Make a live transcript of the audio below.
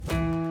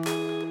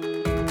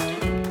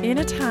In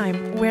a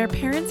time where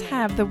parents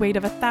have the weight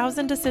of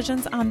 1,000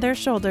 decisions on their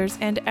shoulders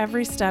and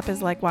every step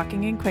is like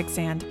walking in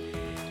quicksand,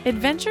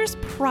 adventure's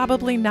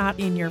probably not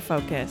in your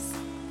focus.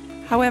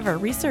 However,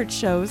 research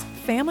shows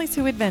families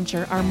who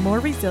adventure are more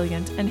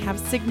resilient and have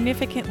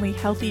significantly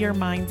healthier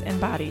minds and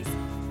bodies.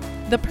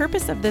 The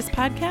purpose of this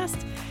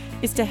podcast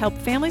is to help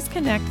families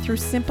connect through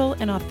simple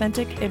and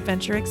authentic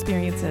adventure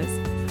experiences.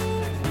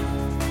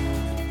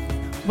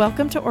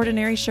 Welcome to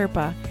Ordinary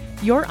Sherpa,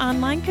 your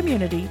online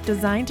community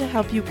designed to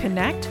help you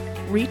connect,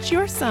 reach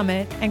your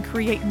summit, and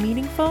create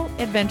meaningful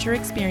adventure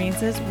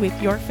experiences with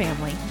your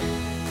family.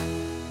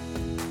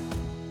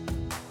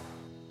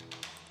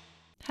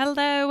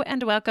 Hello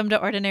and welcome to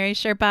Ordinary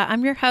Sherpa.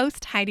 I'm your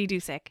host, Heidi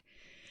Dusick.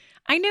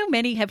 I know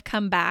many have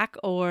come back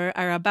or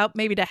are about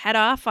maybe to head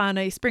off on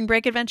a spring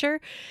break adventure.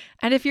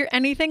 And if you're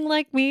anything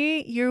like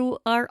me, you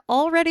are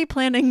already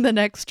planning the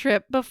next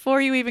trip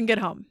before you even get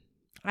home.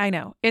 I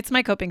know, it's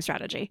my coping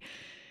strategy.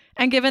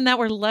 And given that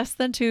we're less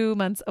than 2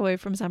 months away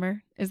from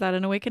summer, is that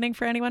an awakening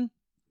for anyone?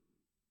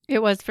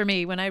 It was for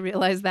me when I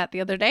realized that the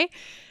other day.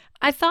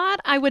 I thought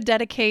I would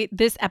dedicate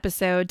this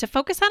episode to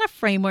focus on a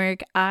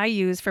framework I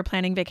use for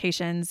planning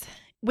vacations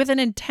with an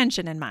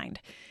intention in mind.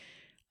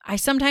 I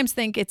sometimes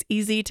think it's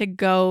easy to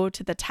go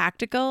to the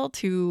tactical,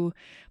 to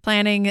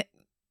planning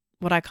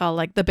what I call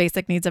like the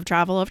basic needs of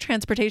travel, of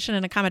transportation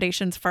and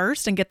accommodations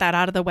first and get that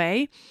out of the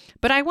way.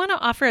 But I want to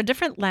offer a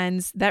different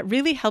lens that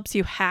really helps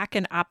you hack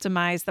and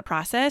optimize the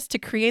process to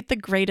create the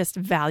greatest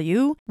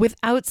value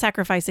without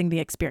sacrificing the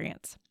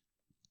experience.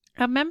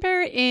 A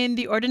member in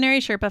the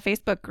Ordinary Sherpa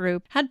Facebook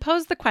group had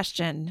posed the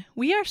question,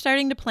 we are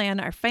starting to plan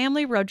our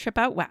family road trip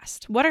out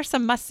west. What are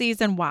some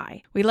must-sees and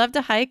why? We love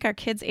to hike. Our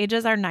kids'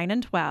 ages are 9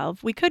 and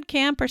 12. We could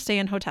camp or stay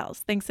in hotels.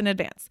 Thanks in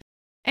advance.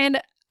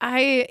 And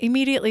I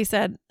immediately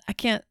said, I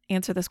can't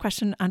answer this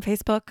question on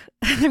Facebook.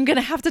 I'm going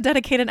to have to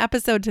dedicate an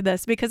episode to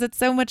this because it's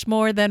so much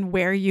more than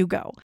where you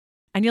go.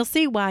 And you'll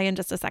see why in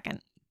just a second.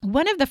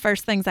 One of the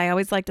first things I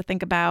always like to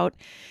think about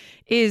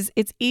is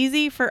it's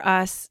easy for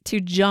us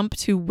to jump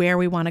to where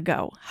we want to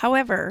go.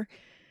 However,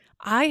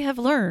 I have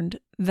learned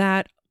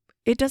that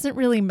it doesn't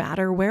really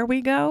matter where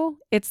we go.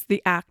 It's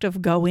the act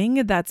of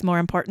going that's more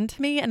important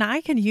to me. And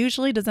I can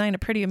usually design a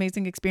pretty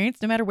amazing experience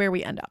no matter where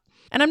we end up.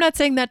 And I'm not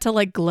saying that to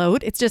like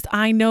gloat. It's just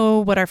I know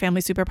what our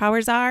family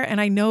superpowers are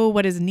and I know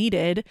what is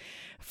needed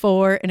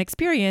for an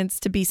experience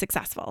to be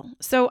successful.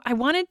 So I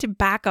wanted to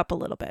back up a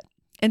little bit.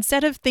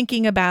 Instead of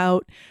thinking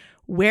about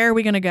where are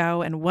we going to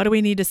go and what do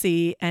we need to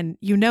see, and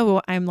you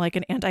know I'm like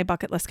an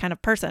anti-bucket list kind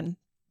of person,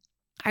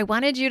 I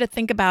wanted you to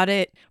think about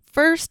it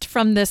first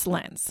from this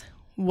lens.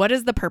 What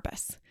is the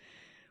purpose?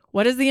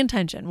 What is the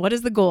intention? What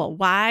is the goal?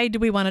 Why do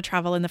we want to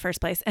travel in the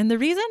first place? And the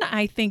reason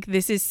I think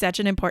this is such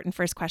an important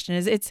first question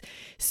is it's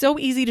so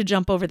easy to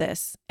jump over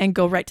this and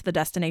go right to the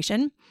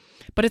destination,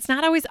 but it's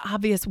not always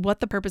obvious what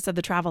the purpose of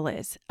the travel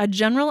is. A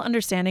general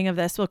understanding of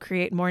this will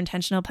create more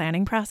intentional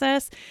planning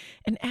process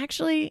and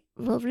actually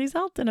will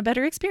result in a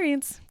better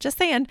experience. Just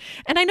saying.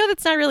 And I know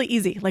that's not really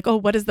easy. Like, oh,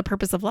 what is the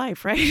purpose of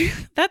life, right?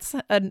 That's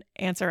an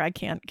answer I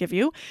can't give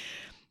you.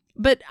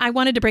 But I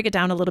wanted to break it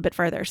down a little bit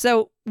further.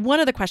 So one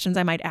of the questions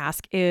I might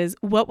ask is,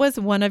 what was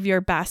one of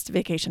your best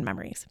vacation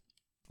memories?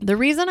 The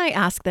reason I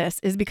ask this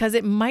is because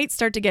it might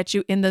start to get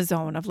you in the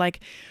zone of like,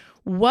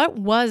 what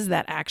was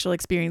that actual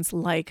experience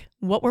like?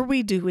 What were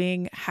we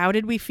doing? How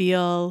did we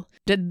feel?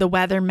 Did the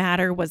weather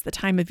matter? Was the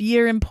time of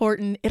year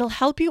important? It'll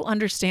help you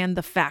understand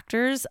the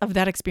factors of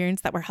that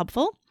experience that were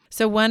helpful.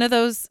 So one of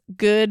those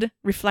good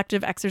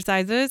reflective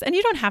exercises, and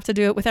you don't have to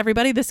do it with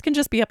everybody. This can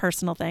just be a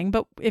personal thing.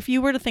 But if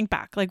you were to think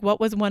back, like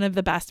what was one of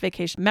the best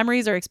vacation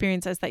memories or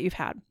experiences that you've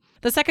had?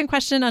 The second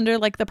question under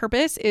like the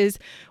purpose is,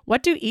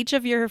 what do each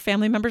of your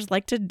family members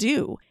like to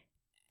do?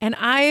 And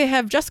I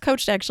have just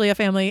coached actually a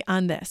family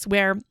on this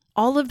where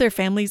all of their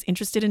families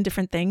interested in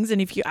different things. And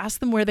if you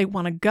ask them where they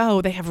want to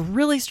go, they have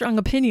really strong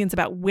opinions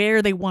about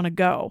where they want to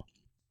go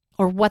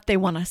or what they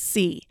want to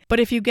see. But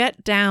if you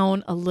get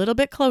down a little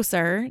bit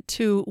closer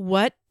to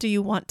what do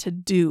you want to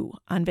do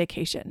on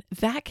vacation,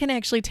 that can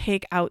actually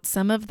take out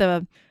some of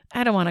the,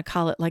 I don't want to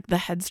call it like the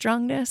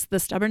headstrongness, the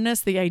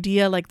stubbornness, the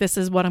idea like this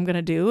is what I'm going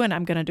to do and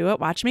I'm going to do it,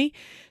 watch me.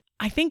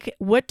 I think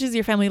what does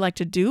your family like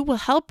to do will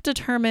help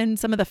determine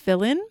some of the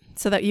fill-in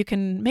so that you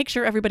can make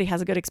sure everybody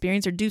has a good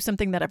experience or do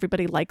something that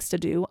everybody likes to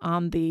do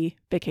on the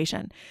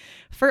vacation.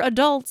 For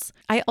adults,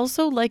 I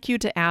also like you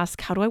to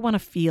ask, how do I want to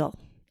feel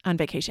on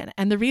vacation?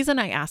 And the reason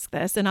I ask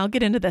this, and I'll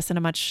get into this in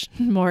a much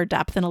more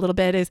depth in a little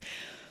bit, is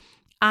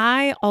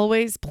I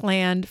always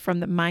planned from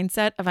the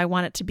mindset of I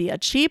want it to be a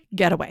cheap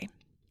getaway.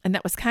 And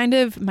that was kind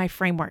of my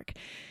framework.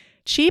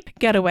 Cheap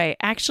getaway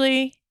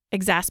actually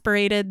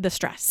exasperated the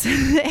stress.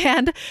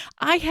 And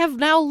I have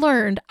now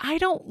learned I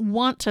don't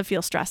want to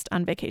feel stressed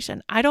on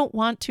vacation. I don't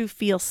want to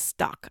feel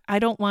stuck. I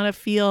don't want to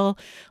feel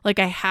like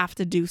I have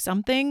to do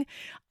something.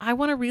 I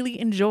want to really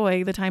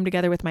enjoy the time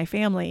together with my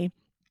family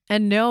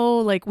and know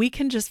like we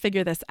can just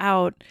figure this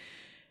out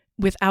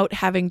without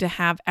having to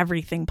have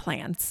everything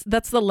planned.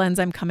 That's the lens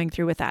I'm coming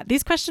through with that.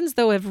 These questions,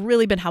 though, have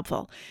really been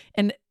helpful.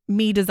 And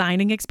me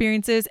designing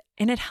experiences,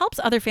 and it helps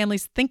other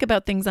families think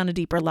about things on a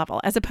deeper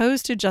level, as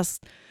opposed to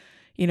just,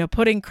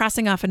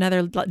 crossing off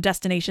another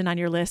destination on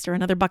your list or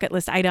another bucket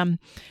list item.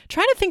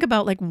 Try to think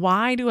about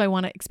why do I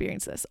want to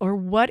experience this? Or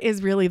what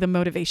is really the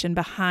motivation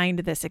behind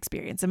this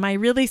experience? Am I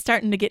really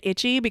starting to get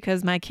itchy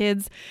because my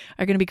kids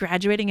are going to be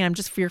graduating and I'm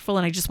just fearful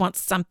and I just want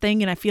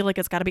something and I feel like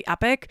it's got to be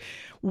epic?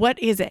 What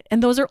is it?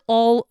 And those are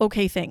all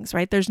okay things,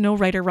 right? There's no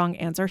right or wrong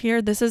answer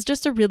here. This is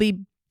just a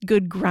really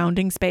good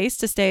grounding space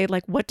to stay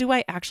what do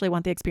I actually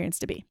want the experience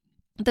to be?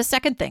 The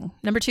second thing,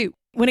 number 2,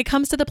 when it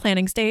comes to the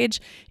planning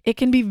stage, it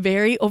can be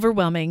very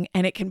overwhelming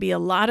and it can be a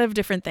lot of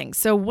different things.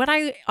 So what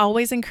I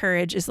always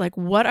encourage is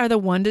what are the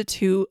 1 to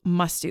 2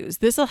 must-dos?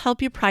 This will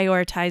help you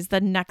prioritize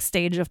the next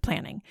stage of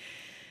planning.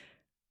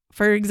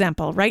 For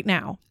example, right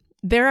now,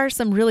 there are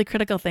some really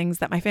critical things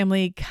that my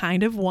family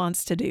kind of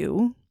wants to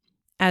do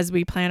as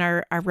we plan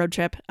our road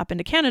trip up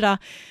into Canada.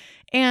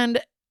 And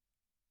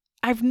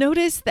I've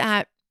noticed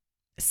that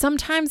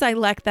sometimes I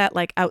let that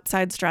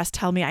outside stress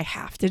tell me I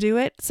have to do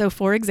it. So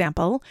for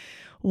example,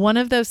 one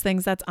of those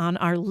things that's on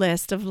our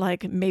list of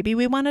maybe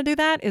we want to do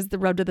that is the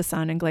Road to the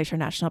Sun in Glacier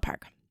National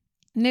Park.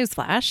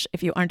 Newsflash,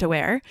 if you aren't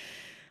aware,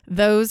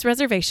 those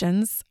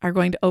reservations are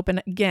going to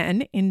open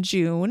again in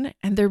June,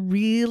 and they're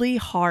really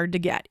hard to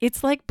get.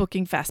 It's like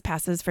booking fast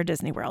passes for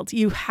Disney World.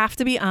 You have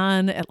to be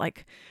on at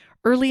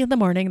early in the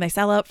morning. They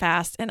sell out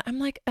fast. And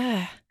I'm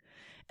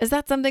is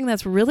that something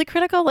that's really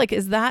critical?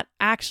 Is that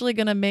actually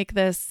going to make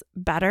this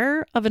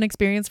better of an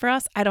experience for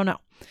us? I don't know.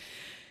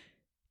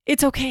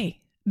 It's okay.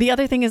 The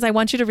other thing is I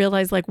want you to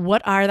realize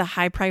what are the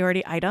high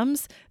priority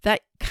items that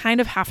kind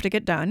of have to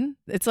get done.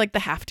 It's the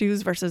have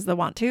tos versus the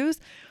want tos.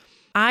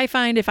 I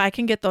find if I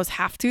can get those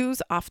have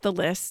tos off the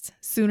list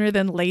sooner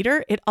than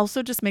later, it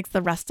also just makes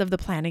the rest of the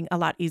planning a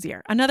lot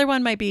easier. Another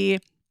one might be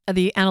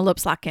the Antelope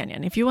Slot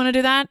Canyon. If you want to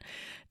do that,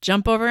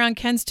 jump over on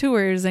Ken's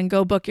Tours and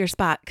go book your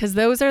spot, because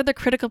those are the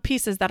critical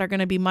pieces that are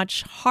going to be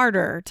much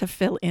harder to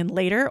fill in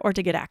later or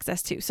to get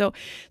access to. So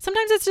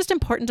sometimes it's just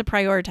important to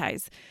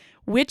prioritize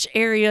which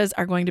areas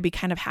are going to be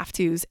kind of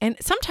have-tos. And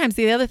sometimes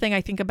the other thing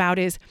I think about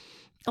is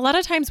a lot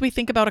of times we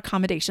think about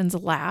accommodations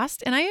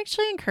last, and I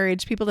actually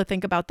encourage people to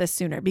think about this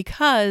sooner,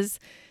 because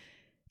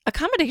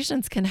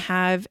accommodations can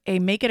have a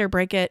make it or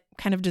break it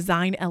kind of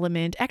design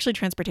element. Actually,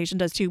 transportation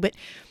does too, but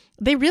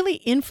they really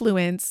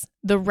influence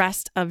the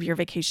rest of your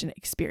vacation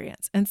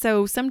experience. And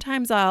so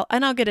sometimes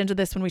I'll get into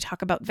this when we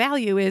talk about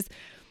value, is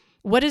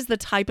what is the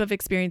type of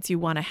experience you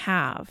want to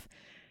have?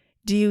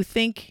 Do you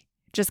think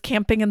just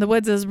camping in the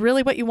woods is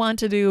really what you want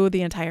to do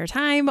the entire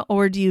time?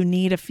 Or do you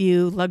need a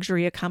few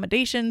luxury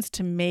accommodations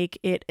to make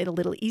it a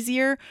little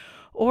easier?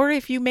 Or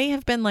if you may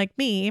have been like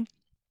me,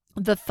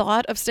 the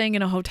thought of staying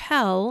in a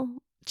hotel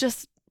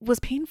just was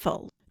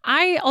painful.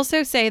 I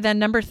also say then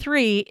number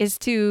 3 is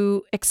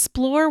to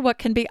explore what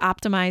can be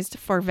optimized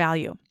for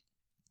value.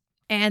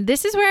 And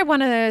this is where I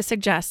want to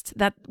suggest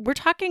that we're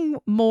talking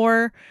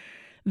more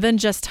than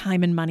just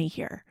time and money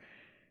here.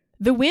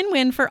 The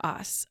win-win for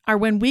us are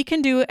when we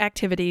can do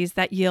activities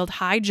that yield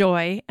high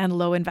joy and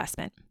low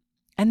investment.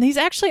 And these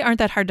actually aren't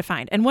that hard to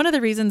find. And one of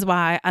the reasons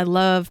why I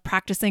love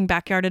practicing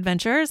backyard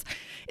adventures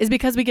is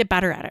because we get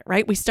better at it,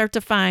 right? We start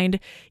to find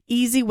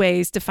easy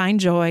ways to find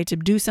joy, to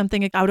do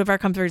something out of our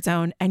comfort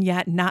zone, and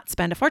yet not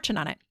spend a fortune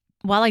on it.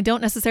 While I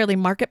don't necessarily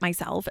market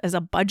myself as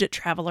a budget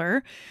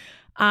traveler,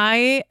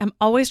 I am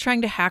always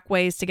trying to hack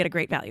ways to get a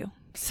great value.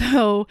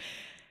 So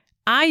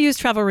I use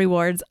travel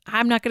rewards.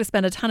 I'm not going to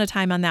spend a ton of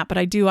time on that, but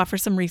I do offer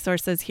some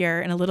resources here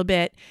in a little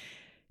bit.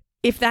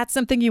 If that's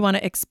something you want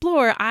to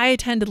explore, I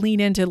tend to lean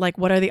into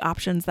what are the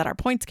options that our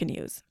points can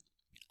use.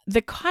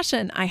 The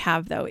caution I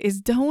have though is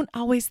don't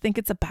always think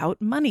it's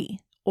about money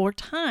or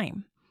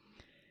time.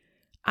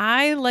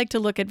 I like to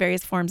look at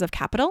various forms of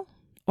capital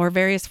or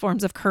various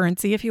forms of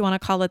currency, if you want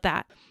to call it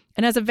that.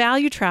 And as a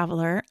value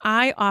traveler,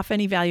 I often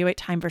evaluate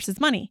time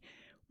versus money.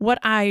 What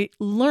I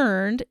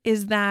learned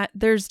is that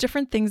there's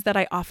different things that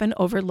I often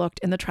overlooked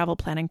in the travel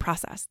planning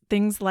process.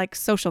 Things like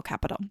social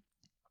capital,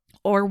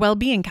 or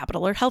well-being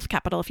capital, or health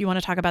capital, if you want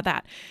to talk about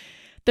that.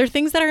 They're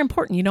things that are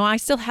important. I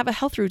still have a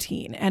health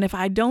routine. And if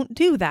I don't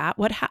do that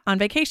on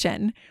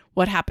vacation,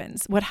 what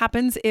happens? What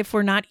happens if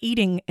we're not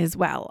eating as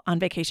well on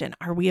vacation?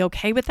 Are we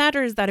okay with that,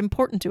 or is that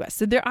important to us?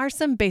 So there are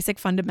some basic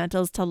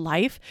fundamentals to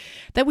life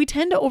that we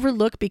tend to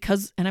overlook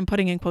because, and I'm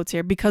putting in quotes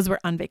here, because we're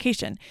on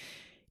vacation.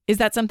 Is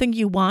that something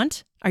you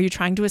want? Are you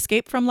trying to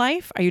escape from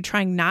life? Are you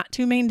trying not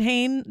to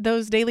maintain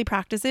those daily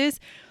practices?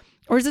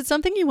 Or is it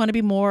something you want to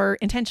be more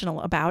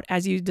intentional about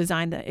as you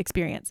design the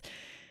experience?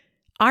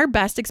 Our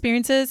best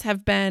experiences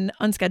have been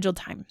unscheduled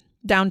time,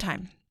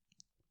 downtime.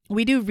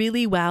 We do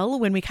really well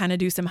when we kind of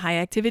do some high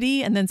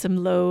activity and then some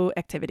low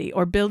activity,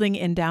 or building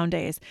in down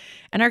days.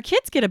 And our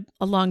kids get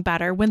along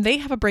better when they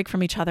have a break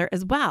from each other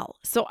as well.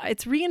 So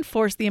it's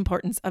reinforced the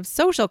importance of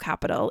social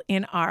capital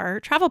in our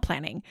travel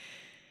planning.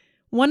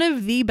 One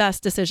of the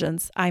best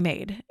decisions I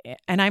made,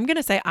 and I'm going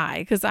to say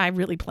because I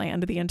really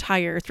planned the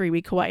entire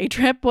 3-week Hawaii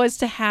trip, was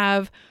to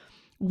have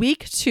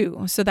week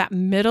 2, so that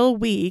middle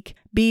week,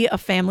 be a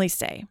family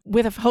stay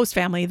with a host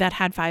family that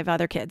had 5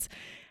 other kids.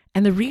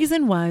 And the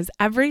reason was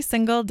every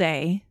single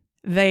day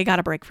they got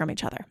a break from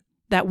each other.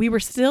 That we were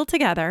still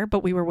together,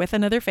 but we were with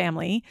another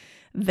family.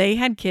 They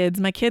had kids.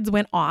 My kids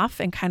went off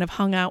and kind of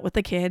hung out with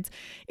the kids.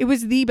 It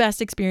was the best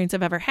experience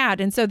I've ever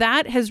had. And so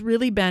that has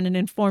really been an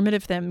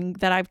informative thing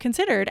that I've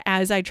considered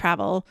as I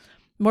travel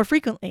more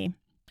frequently.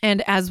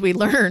 And as we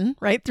learn,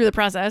 right, through the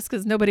process,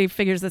 because nobody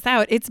figures this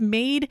out, it's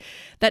made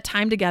that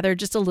time together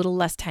just a little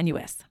less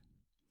tenuous.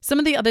 Some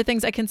of the other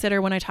things I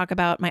consider when I talk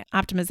about my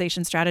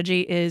optimization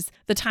strategy is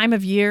the time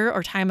of year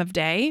or time of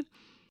day.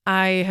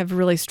 I have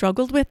really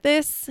struggled with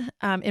this,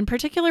 in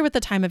particular with the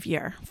time of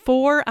year.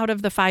 4 out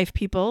of the 5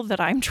 people that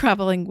I'm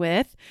traveling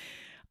with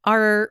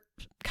are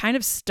kind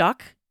of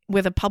stuck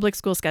with a public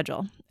school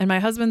schedule. And my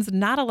husband's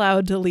not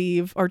allowed to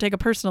leave or take a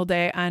personal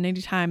day on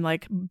any time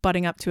like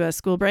butting up to a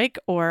school break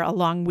or a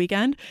long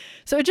weekend.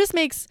 So it just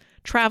makes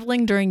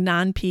traveling during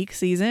non-peak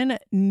season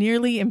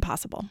nearly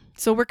impossible.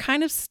 So we're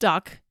kind of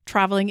stuck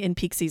traveling in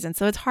peak season.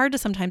 So it's hard to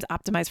sometimes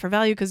optimize for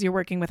value because you're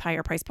working with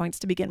higher price points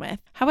to begin with.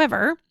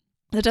 However,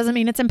 that doesn't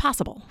mean it's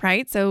impossible,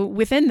 right? So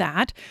within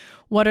that,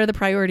 what are the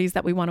priorities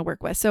that we want to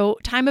work with? So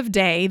time of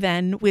day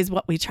then is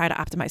what we try to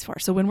optimize for.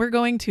 So when we're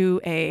going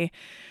to a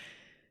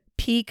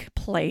peak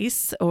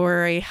place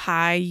or a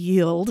high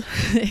yield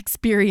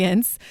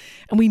experience,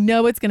 and we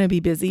know it's going to be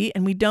busy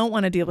and we don't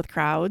want to deal with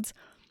crowds,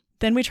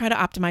 then we try to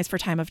optimize for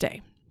time of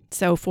day.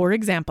 So for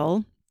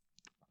example,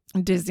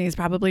 Disney is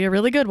probably a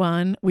really good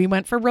one. We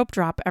went for rope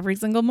drop every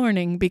single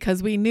morning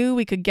because we knew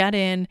we could get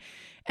in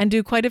and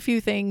do quite a few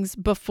things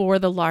before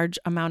the large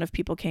amount of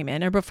people came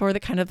in or before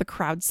the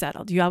crowd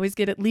settled. You always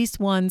get at least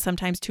 1,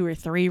 sometimes 2 or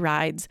 3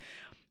 rides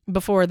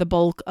before the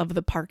bulk of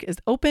the park is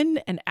open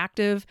and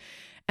active.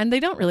 And they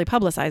don't really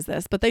publicize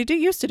this, but they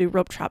used to do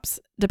rope drops.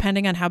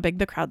 Depending on how big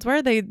the crowds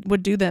were, they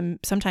would do them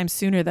sometimes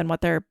sooner than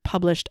what their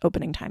published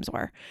opening times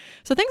were.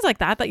 So things like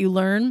that you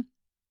learn.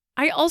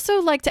 I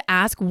also like to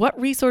ask, what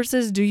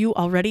resources do you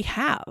already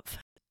have?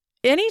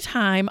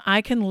 Anytime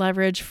I can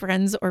leverage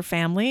friends or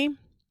family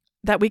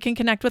that we can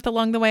connect with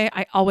along the way,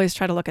 I always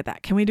try to look at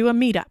that. Can we do a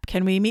meetup?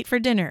 Can we meet for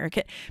dinner?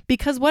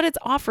 Because what it's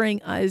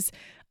offering us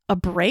a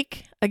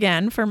break,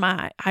 again,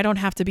 I don't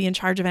have to be in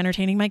charge of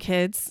entertaining my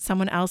kids.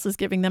 Someone else is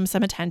giving them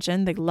some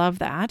attention. They love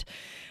that.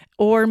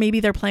 Or maybe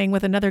they're playing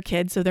with another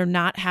kid, so they're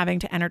not having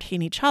to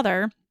entertain each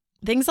other.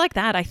 Things like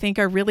that, I think,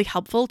 are really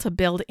helpful to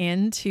build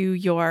into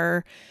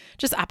your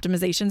just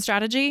optimization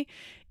strategy.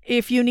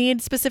 If you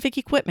need specific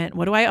equipment,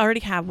 what do I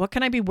already have? What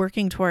can I be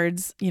working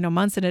towards,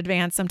 months in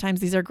advance? Sometimes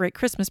these are great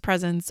Christmas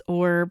presents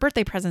or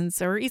birthday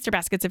presents or Easter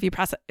baskets. If you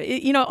process,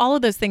 all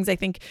of those things I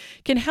think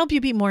can help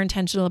you be more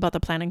intentional about the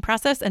planning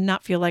process and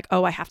not feel like,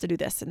 oh, I have to do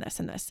this and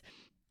this and this.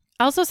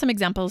 Also, some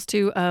examples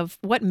too of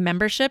what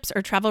memberships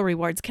or travel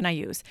rewards can I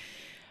use.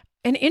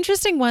 An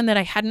interesting one that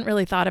I hadn't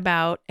really thought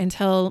about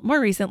until more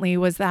recently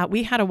was that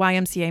we had a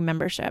YMCA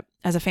membership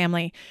as a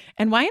family.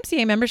 And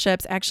YMCA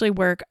memberships actually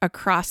work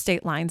across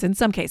state lines in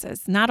some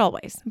cases, not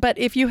always. But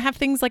if you have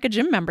things like a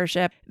gym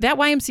membership, that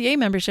YMCA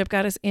membership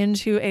got us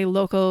into a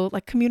local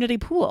community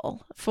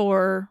pool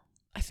for,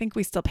 I think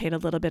we still paid a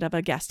little bit of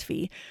a guest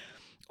fee.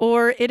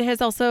 Or it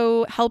has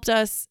also helped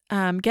us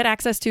get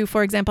access to,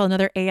 for example,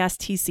 another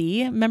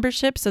ASTC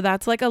membership. So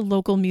that's like a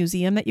local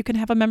museum that you can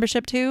have a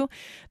membership to.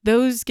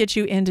 Those get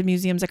you into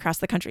museums across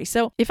the country.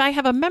 So if I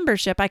have a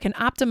membership, I can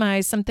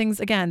optimize some things,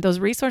 again, those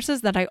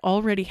resources that I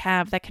already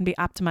have that can be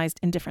optimized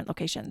in different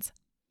locations.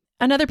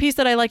 Another piece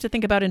that I like to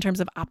think about in terms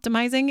of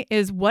optimizing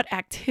is what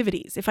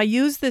activities. If I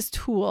use this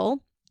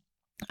tool,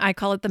 I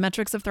call it the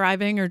metrics of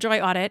thriving or joy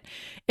audit.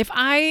 If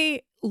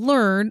I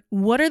learn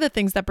what are the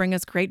things that bring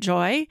us great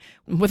joy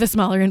with a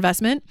smaller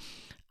investment,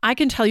 I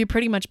can tell you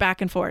pretty much back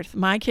and forth.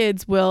 My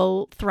kids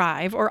will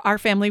thrive, or our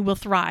family will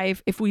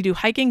thrive, if we do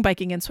hiking,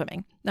 biking, and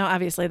swimming. Now,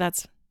 obviously,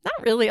 that's not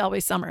really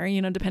always summer,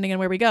 depending on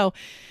where we go.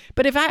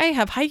 But if I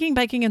have hiking,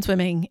 biking, and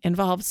swimming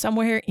involved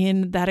somewhere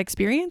in that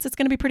experience, it's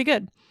going to be pretty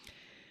good.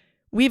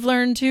 We've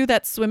learned too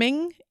that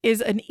swimming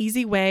is an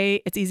easy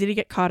way. It's easy to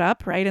get caught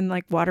up, right?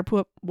 In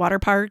water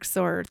parks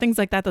or things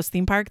like that, those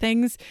theme park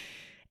things.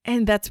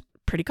 And that's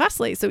pretty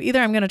costly. So either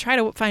I'm going to try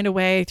to find a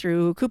way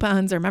through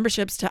coupons or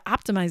memberships to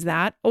optimize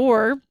that,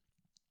 or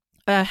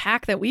a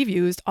hack that we've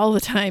used all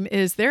the time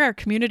is there are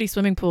community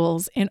swimming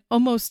pools in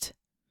almost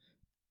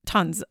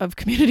tons of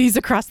communities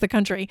across the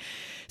country.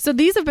 So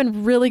these have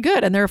been really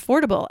good and they're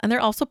affordable and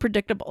they're also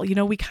predictable.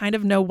 We kind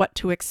of know what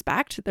to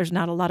expect. There's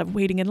not a lot of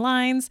waiting in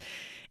lines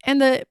and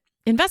the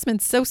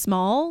investment's so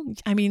small.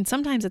 I mean,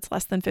 sometimes it's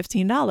less than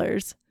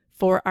 $15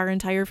 for our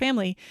entire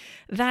family,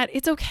 that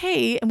it's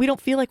okay. And we don't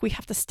feel like we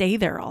have to stay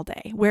there all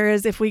day.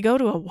 Whereas if we go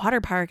to a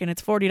water park and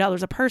it's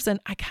 $40 a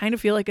person, I kind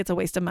of feel like it's a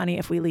waste of money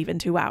if we leave in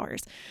 2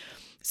 hours.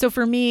 So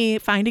for me,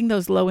 finding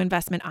those low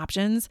investment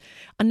options,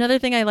 another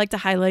thing I like to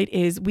highlight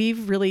is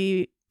we've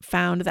really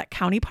found that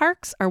county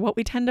parks are what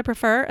we tend to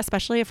prefer,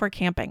 especially if we're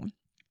camping.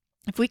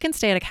 If we can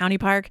stay at a county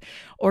park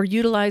or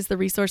utilize the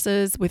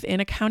resources within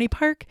a county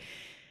park,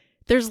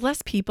 there's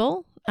less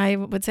people. I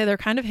would say they're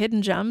kind of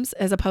hidden gems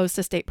as opposed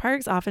to state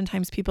parks.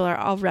 Oftentimes people are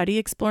already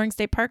exploring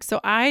state parks. So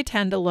I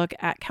tend to look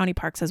at county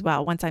parks as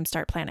well once I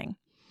start planning.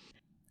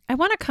 I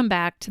want to come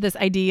back to this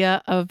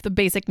idea of the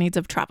basic needs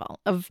of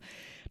travel, of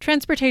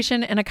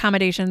transportation and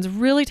accommodations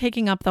really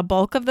taking up the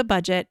bulk of the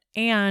budget.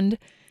 And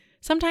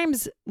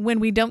sometimes when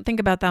we don't think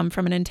about them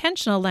from an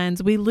intentional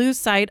lens, we lose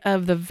sight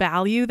of the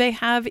value they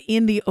have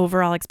in the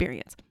overall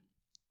experience.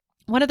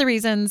 One of the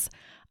reasons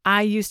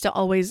I used to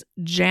always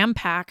jam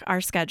pack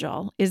our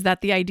schedule is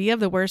that the idea of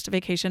the worst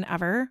vacation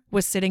ever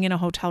was sitting in a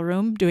hotel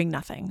room doing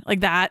nothing. Like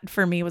that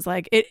for me was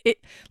like,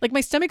 it like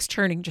my stomach's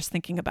churning just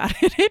thinking about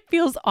it. It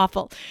feels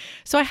awful.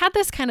 So I had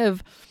this kind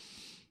of,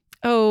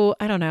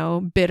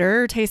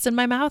 bitter taste in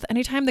my mouth.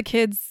 Anytime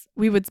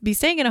we would be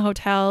staying in a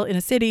hotel in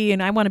a city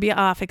and I want to be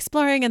off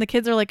exploring and the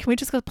kids are like, can we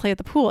just go play at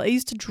the pool? It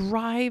used to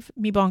drive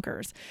me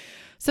bonkers.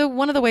 So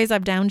one of the ways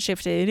I've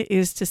downshifted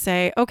is to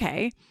say,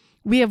 okay,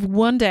 we have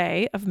one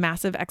day of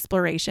massive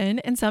exploration,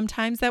 and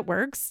sometimes that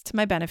works to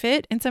my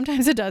benefit and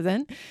sometimes it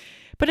doesn't.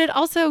 But it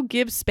also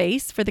gives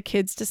space for the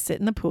kids to sit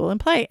in the pool and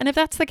play. And if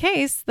that's the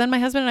case, then my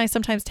husband and I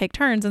sometimes take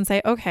turns and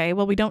say, okay,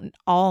 well, we don't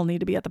all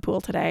need to be at the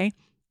pool today.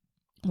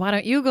 Why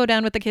don't you go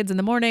down with the kids in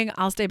the morning?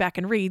 I'll stay back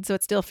and read so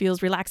it still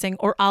feels relaxing,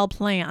 or I'll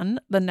plan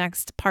the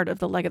next part of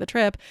the leg of the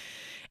trip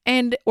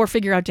or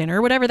figure out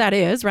dinner, whatever that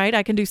is, right?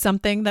 I can do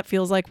something that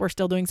feels like we're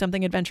still doing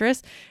something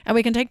adventurous and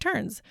we can take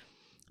turns.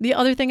 The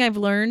other thing I've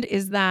learned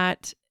is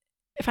that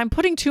if I'm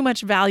putting too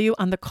much value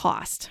on the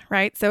cost,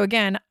 right? So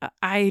again,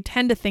 I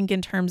tend to think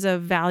in terms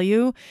of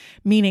value,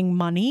 meaning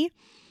money.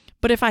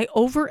 But if I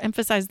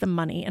overemphasize the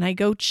money and I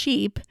go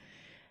cheap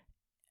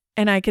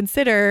and I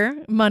consider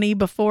money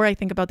before I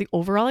think about the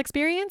overall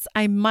experience,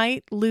 I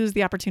might lose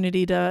the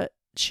opportunity to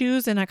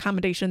choose an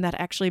accommodation that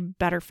actually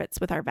better fits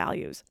with our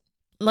values.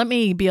 Let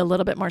me be a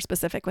little bit more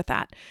specific with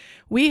that.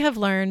 We have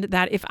learned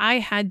that if I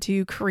had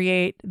to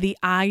create the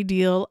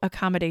ideal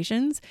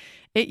accommodations,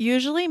 it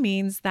usually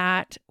means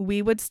that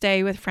we would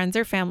stay with friends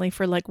or family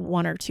for like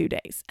 1 or 2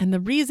 days. And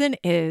the reason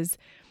is,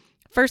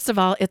 first of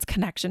all, it's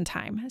connection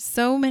time.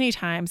 So many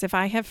times, if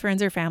I have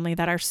friends or family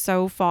that are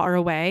so far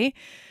away,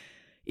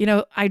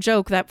 I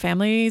joke that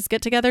families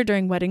get together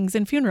during weddings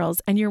and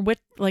funerals and you're with,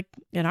 like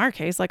in our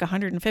case, like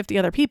 150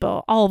 other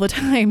people all the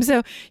time.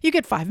 So you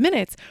get 5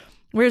 minutes.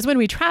 Whereas when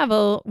we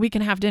travel, we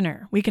can have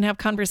dinner, we can have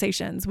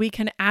conversations, we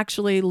can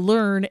actually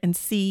learn and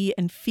see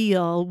and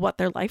feel what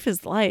their life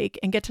is like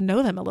and get to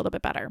know them a little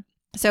bit better.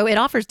 So it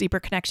offers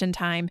deeper connection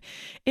time.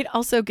 It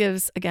also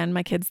gives, again,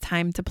 my kids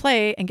time to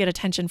play and get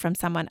attention from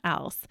someone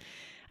else.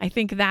 I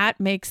think that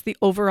makes the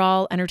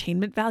overall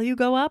entertainment value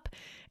go up.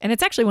 And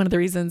it's actually one of the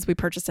reasons we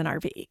purchased an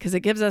RV, because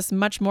it gives us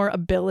much more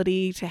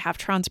ability to have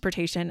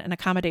transportation and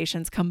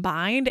accommodations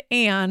combined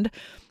and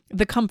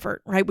the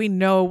comfort, right? We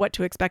know what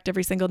to expect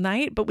every single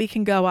night, but we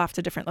can go off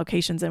to different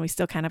locations and we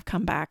still kind of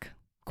come back,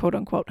 quote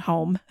unquote,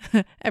 home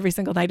every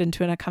single night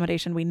into an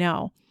accommodation we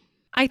know.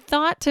 I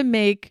thought to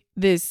make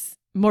this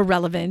more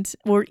relevant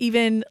or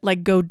even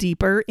like go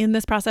deeper in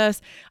this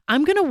process,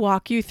 I'm going to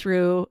walk you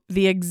through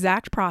the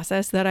exact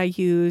process that I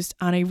used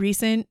on a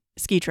recent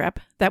ski trip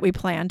that we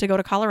planned to go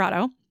to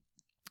Colorado.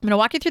 I'm going to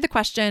walk you through the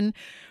question,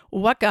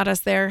 what got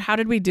us there? How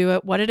did we do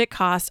it? What did it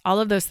cost? All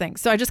of those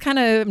things. So I'm just going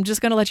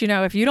to let you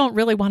know, if you don't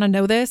really want to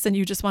know this and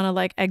you just want to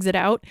like exit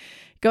out,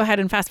 go ahead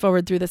and fast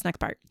forward through this next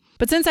part.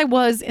 But since I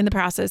was in the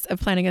process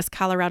of planning a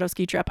Colorado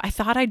ski trip, I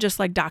thought I'd just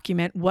like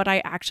document what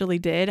I actually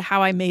did,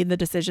 how I made the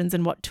decisions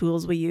and what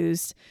tools we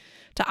used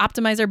to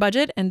optimize our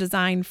budget and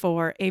design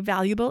for a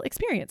valuable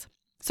experience.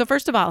 So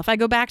first of all, if I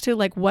go back to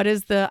like, what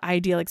is the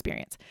ideal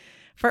experience?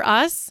 For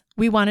us,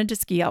 we wanted to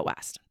ski out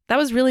west. That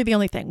was really the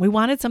only thing. We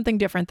wanted something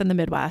different than the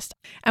Midwest.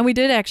 And we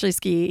did actually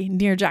ski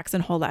near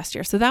Jackson Hole last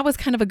year. So that was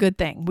kind of a good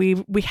thing.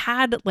 We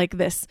had like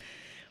this,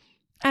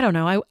 I don't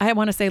know, I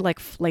want to say like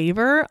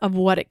flavor of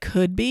what it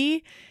could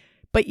be,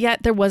 but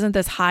yet there wasn't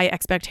this high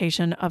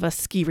expectation of a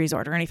ski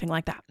resort or anything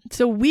like that.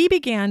 So we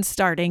began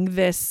starting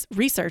this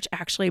research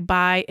actually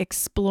by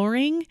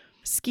exploring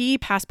ski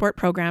passport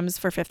programs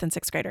for 5th and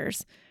 6th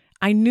graders.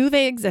 I knew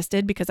they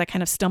existed because I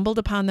kind of stumbled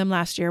upon them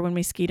last year when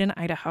we skied in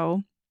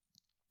Idaho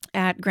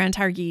at Grand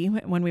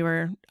Targhee when we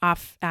were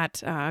off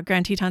at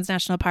Grand Tetons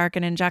National Park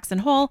and in Jackson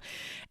Hole.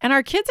 And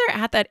our kids are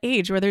at that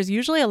age where there's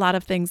usually a lot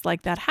of things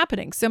like that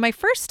happening. So my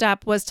first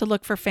step was to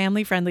look for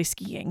family-friendly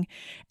skiing.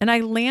 And I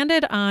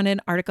landed on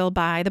an article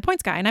by The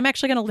Points Guy. And I'm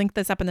actually going to link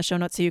this up in the show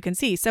notes so you can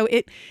see. So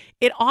it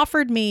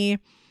offered me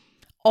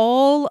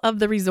all of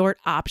the resort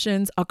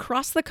options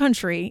across the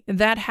country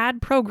that had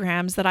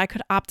programs that I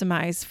could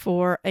optimize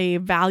for a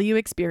value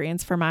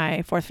experience for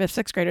my 4th,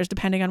 5th, 6th graders,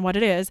 depending on what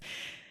it is.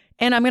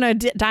 And I'm going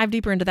to dive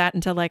deeper into that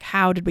into like,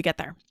 how did we get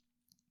there?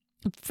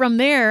 From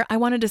there, I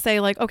wanted to say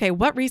like, okay,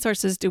 what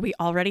resources do we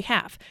already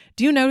have?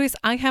 Do you notice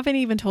I haven't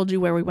even told you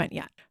where we went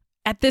yet?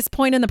 At this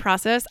point in the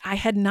process, I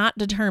had not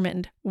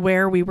determined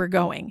where we were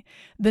going.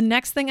 The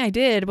next thing I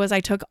did was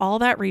I took all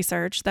that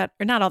research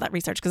not all that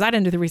research, because I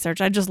didn't do the research.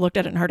 I just looked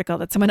at an article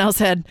that someone else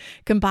had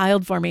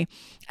compiled for me.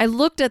 I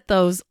looked at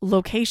those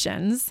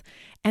locations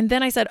and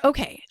then I said,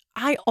 okay,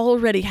 I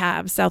already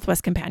have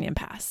Southwest Companion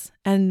Pass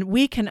and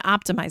we can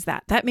optimize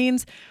that. That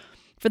means,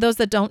 for those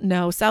that don't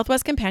know,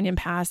 Southwest Companion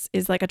Pass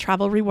is like a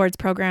travel rewards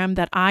program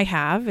that I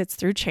have. It's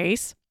through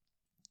Chase.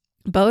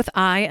 Both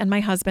I and my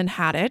husband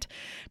had it,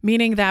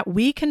 meaning that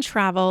we can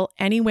travel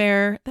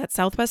anywhere that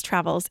Southwest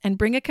travels and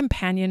bring a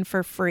companion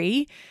for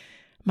free.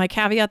 My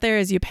caveat there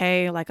is you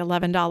pay like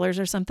 $11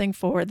 or something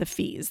for the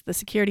fees, the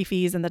security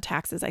fees and the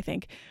taxes, I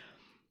think.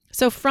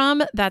 So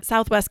from that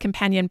Southwest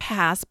Companion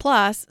Pass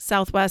plus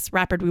Southwest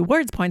Rapid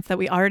Rewards points that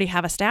we already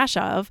have a stash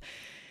of,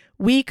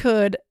 we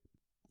could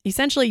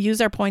essentially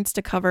use our points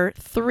to cover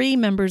 3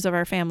 members of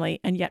our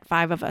family, and yet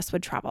 5 of us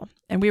would travel.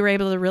 And we were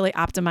able to really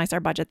optimize our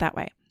budget that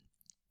way.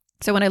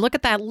 So when I look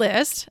at that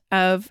list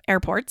of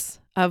airports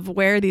of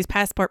where these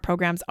passport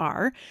programs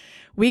are,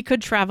 we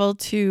could travel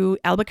to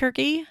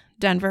Albuquerque,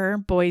 Denver,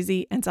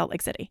 Boise, and Salt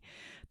Lake City.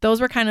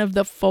 Those were kind of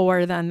the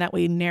 4 then that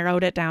we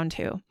narrowed it down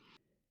to.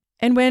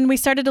 And when we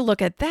started to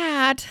look at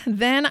that,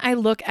 then I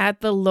look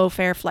at the low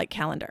fare flight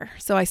calendar.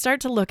 So I start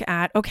to look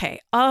at, okay,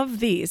 of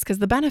these, because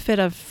the benefit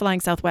of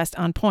flying Southwest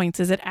on points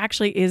is it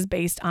actually is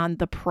based on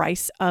the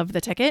price of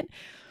the ticket.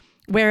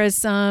 Whereas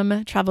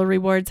some travel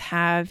rewards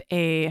have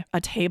a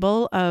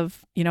table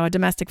of, a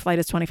domestic flight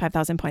is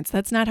 25,000 points.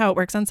 That's not how it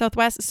works on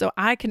Southwest. So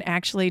I can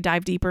actually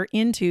dive deeper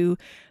into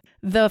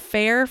the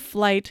fare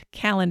flight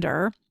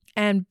calendar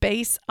and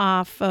base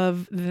off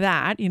of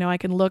that. I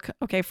can look,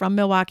 okay, from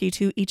Milwaukee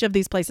to each of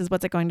these places,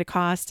 what's it going to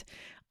cost?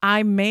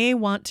 I may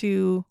want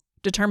to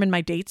determine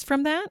my dates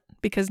from that,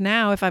 because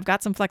now if I've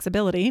got some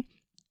flexibility,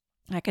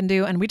 I can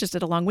do, and we just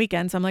did a long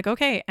weekend. So I'm like,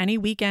 okay, any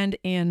weekend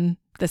in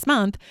this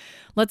month,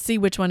 let's see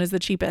which one is the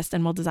cheapest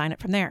and we'll design it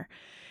from there.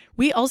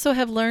 We also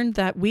have learned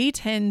that we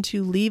tend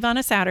to leave on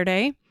a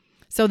Saturday.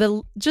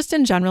 So just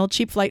in general,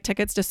 cheap flight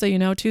tickets, just so you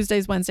know,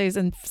 Tuesdays, Wednesdays,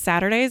 and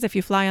Saturdays, if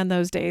you fly on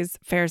those days,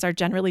 fares are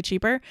generally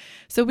cheaper.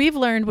 So we've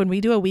learned when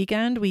we do a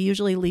weekend, we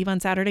usually leave on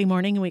Saturday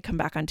morning and we come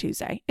back on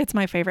Tuesday. It's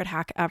my favorite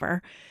hack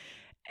ever.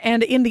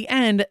 And in the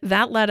end,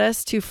 that led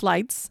us to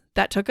flights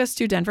that took us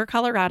to Denver,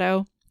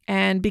 Colorado.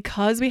 And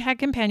because we had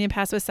Companion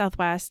Pass with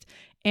Southwest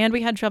and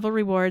we had travel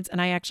rewards,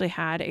 and I actually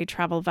had a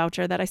travel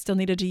voucher that I still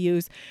needed to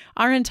use,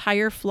 our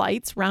entire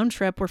flights round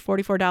trip were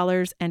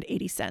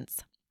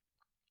 $44.80,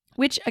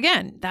 which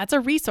again, that's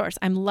a resource.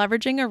 I'm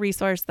leveraging a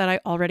resource that I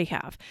already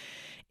have.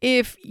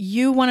 If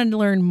you want to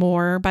learn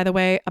more, by the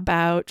way,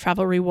 about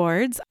travel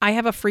rewards, I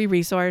have a free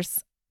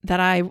resource that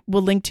I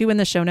will link to in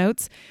the show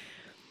notes.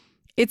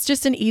 It's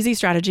just an easy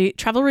strategy.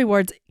 Travel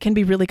rewards can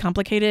be really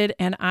complicated,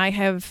 and I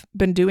have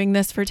been doing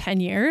this for 10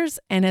 years.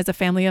 And as a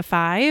family of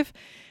 5,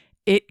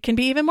 it can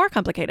be even more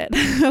complicated.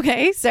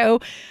 Okay, so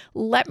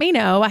let me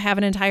know. I have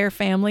an entire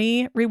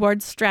family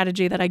rewards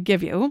strategy that I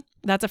give you.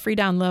 That's a free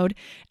download.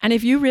 And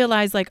if you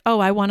realize like, oh,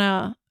 I want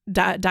to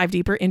dive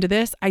deeper into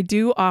this, I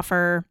do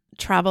offer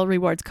travel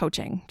rewards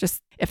coaching.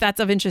 Just if that's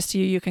of interest to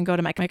you, you can go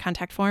to my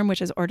contact form,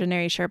 which is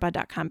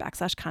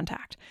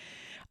ordinarysherpa.com/contact.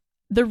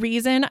 The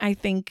reason I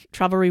think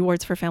travel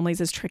rewards for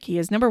families is tricky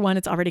is, number one,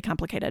 it's already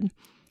complicated.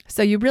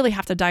 So you really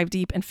have to dive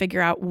deep and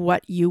figure out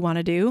what you want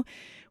to do.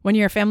 When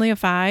you're a family of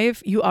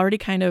 5, you already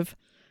kind of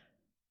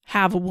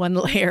have one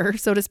layer,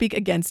 so to speak,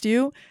 against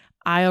you.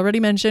 I already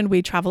mentioned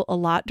we travel a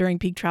lot during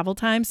peak travel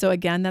time. So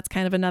again, that's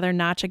kind of another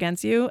notch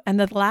against you. And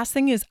the last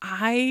thing is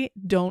I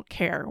don't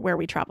care where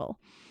we travel.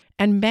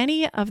 And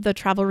many of the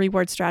travel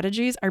reward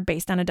strategies are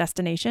based on a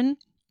destination.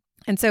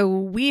 And so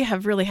we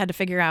have really had to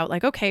figure out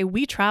like, okay,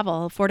 we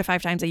travel 4 to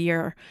 5 times a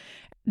year.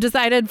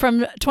 Decided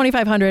from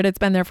 2,500, it's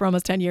been there for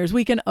almost 10 years.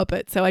 We can up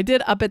it. So I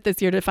did up it this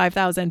year to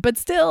 5,000, but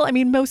still, I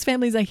mean, most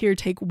families I hear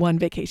take one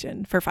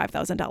vacation for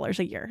 $5,000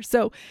 a year.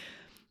 So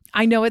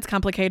I know it's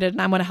complicated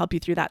and I want to help you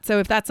through that. So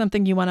if that's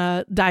something you want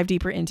to dive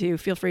deeper into,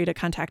 feel free to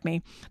contact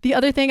me. The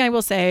other thing I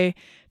will say,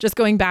 just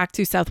going back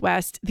to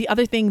Southwest, the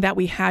other thing that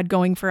we had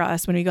going for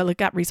us when we go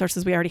look at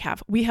resources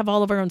we have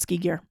all of our own ski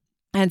gear.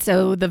 And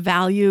so the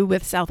value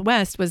with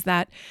Southwest was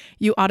that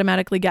you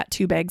automatically get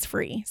 2 bags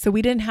free. So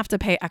we didn't have to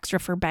pay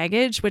extra for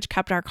baggage, which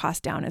kept our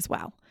cost down as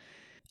well.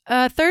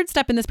 A third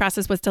step in this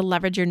process was to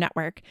leverage your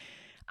network.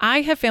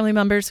 I have family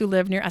members who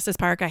live near Estes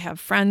Park. I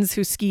have friends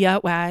who ski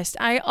out west.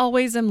 I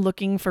always am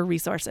looking for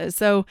resources.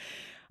 So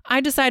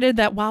I decided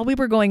that while we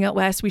were going out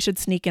west, we should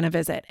sneak in a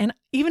visit. And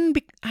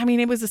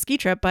it was a ski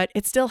trip, but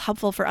it's still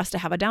helpful for us to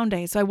have a down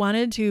day. So I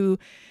wanted to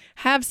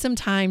have some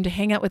time to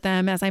hang out with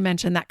them. As I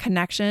mentioned, that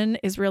connection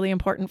is really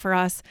important for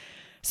us.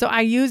 So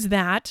I use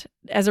that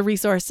as a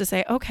resource to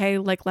say, okay,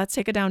 like let's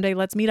take a down day.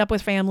 Let's meet up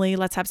with family.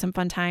 Let's have some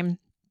fun time.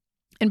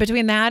 And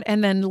between that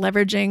and then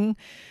leveraging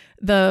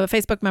the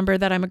Facebook member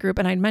that I'm a group,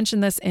 and I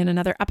mentioned this in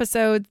another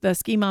episode, the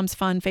Ski Moms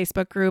Fun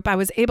Facebook group, I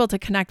was able to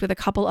connect with a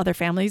couple other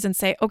families and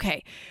say,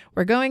 okay,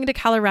 we're going to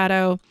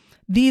Colorado.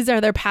 These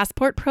are their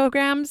passport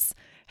programs.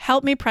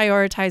 Help me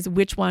prioritize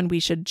which one we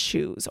should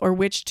choose or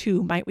which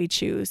 2 might we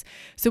choose.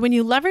 So when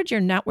you leverage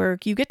your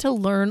network, you get to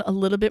learn a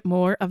little bit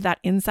more of that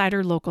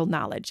insider local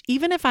knowledge.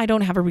 Even if I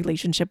don't have a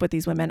relationship with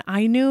these women,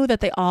 I knew that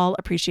they all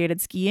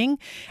appreciated skiing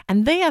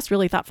and they asked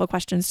really thoughtful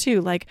questions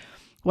too, like,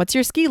 what's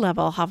your ski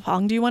level? How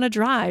long do you want to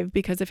drive?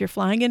 Because if you're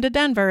flying into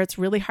Denver, it's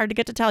really hard to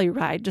get to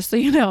Telluride, just so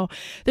you know.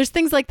 There's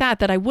things like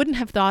that I wouldn't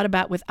have thought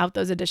about without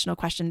those additional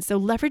questions. So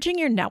leveraging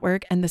your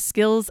network and the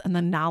skills and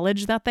the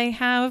knowledge that they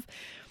have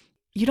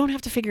you don't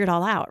have to figure it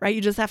all out, right?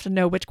 You just have to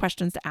know which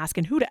questions to ask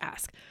and who to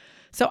ask.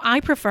 So I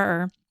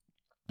prefer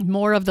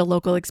more of the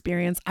local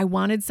experience. I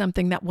wanted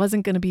something that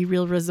wasn't going to be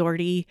real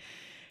resorty.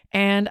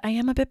 And I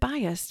am a bit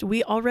biased.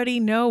 We already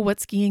know what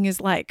skiing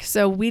is like.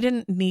 So we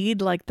didn't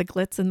need like the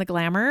glitz and the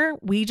glamour.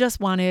 We just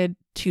wanted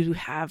to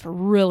have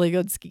really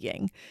good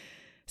skiing.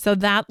 So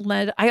that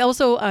led,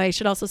 I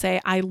should also say,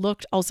 I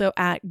looked also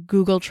at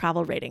Google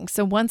travel ratings.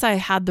 So once I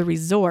had the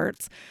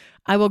resorts,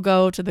 I will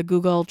go to the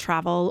Google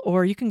Travel,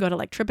 or you can go to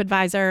like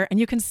TripAdvisor, and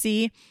you can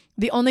see.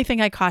 The only thing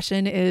I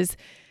caution is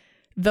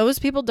those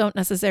people don't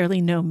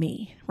necessarily know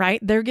me, right?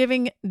 They're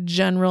giving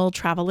general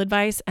travel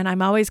advice, and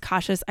I'm always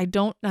cautious. I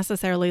don't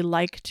necessarily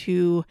like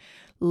to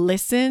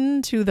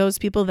listen to those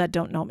people that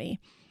don't know me.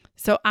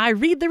 So I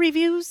read the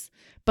reviews,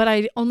 but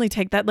I only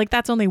take that, like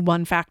that's only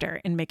one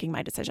factor in making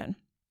my decision.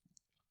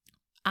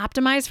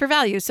 Optimize for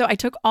value. So I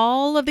took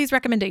all of these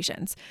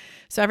recommendations.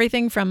 So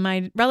everything from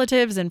my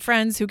relatives and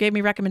friends who gave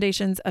me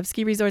recommendations of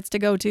ski resorts to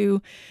go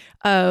to,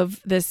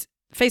 of this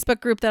Facebook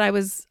group that I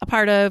was a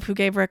part of who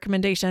gave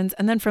recommendations.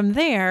 And then from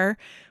there,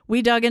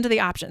 we dug into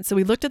the options. So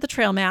we looked at the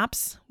trail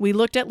maps. We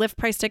looked at lift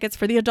price tickets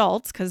for the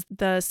adults because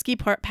the ski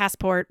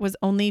passport was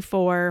only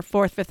for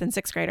 4th, 5th, and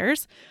 6th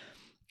graders.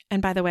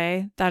 And by the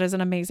way, that is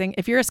an amazing,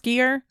 if you're a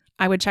skier,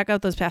 I would check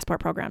out those passport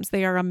programs.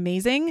 They are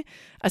amazing,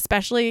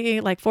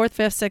 especially like 4th,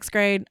 5th, 6th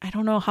grade. I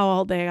don't know how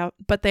old they are,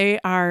 but they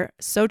are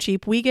so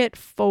cheap. We get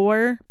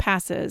 4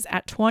 passes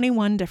at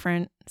 21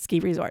 different ski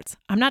resorts.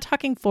 I'm not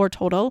talking 4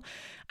 total.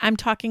 I'm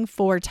talking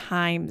 4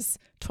 times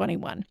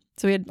 21.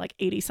 So we had like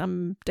 80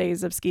 some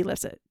days of ski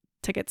lifts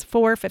tickets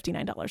for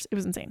 $59. It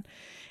was insane.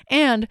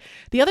 And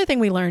the other thing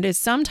we learned is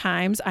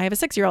sometimes I have a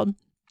 6-year-old.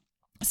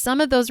 Some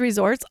of those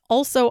resorts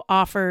also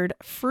offered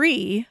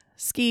free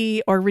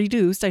ski, or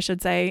reduced, I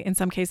should say, in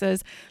some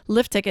cases,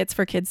 lift tickets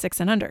for kids 6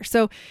 and under.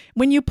 So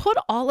when you put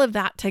all of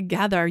that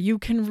together, you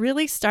can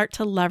really start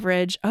to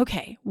leverage,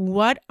 okay,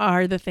 what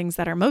are the things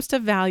that are most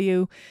of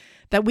value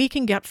that we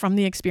can get from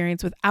the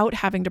experience without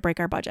having to break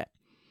our budget?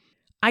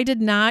 I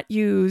did not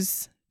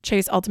use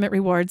Chase Ultimate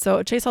Rewards.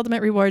 So Chase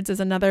Ultimate Rewards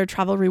is another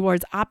travel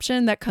rewards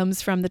option that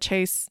comes from the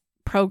Chase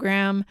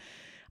program.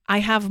 I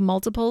have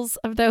multiples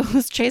of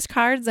those Chase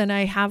cards, and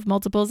I have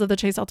multiples of the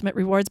Chase Ultimate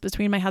Rewards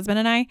between my husband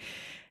and I.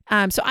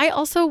 So I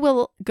also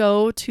will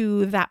go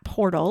to that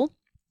portal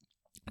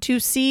to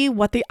see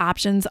what the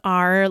options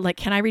are. Like,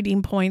 can I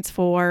redeem points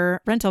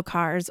for rental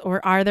cars,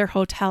 or are there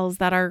hotels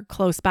that are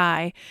close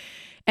by?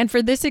 And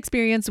for this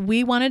experience,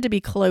 we wanted to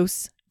be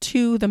close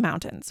to the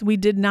mountains. We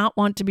did not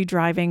want to be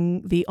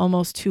driving the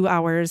almost 2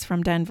 hours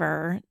from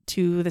Denver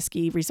to the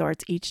ski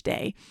resorts each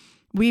day.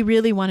 We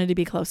really wanted to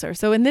be closer.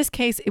 So in this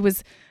case, it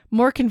was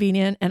more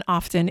convenient, and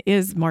often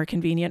is more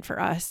convenient for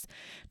us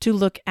to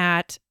look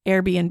at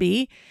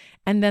Airbnb.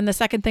 And then the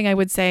second thing I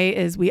would say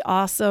is we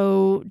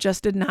also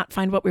just did not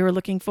find what we were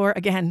looking for.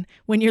 Again,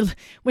 when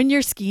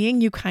you're skiing,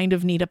 you kind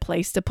of need a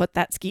place to put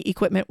that ski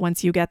equipment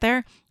once you get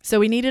there. So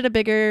we needed a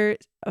bigger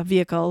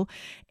vehicle,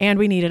 and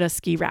we needed a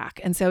ski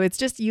rack. And so it's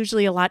just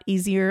usually a lot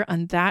easier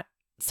on that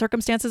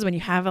circumstances when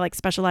you have like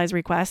specialized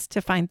requests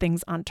to find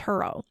things on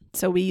Turo.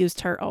 So we use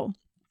Turo.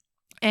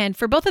 And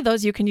for both of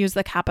those, you can use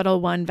the Capital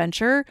One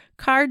Venture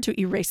card to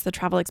erase the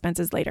travel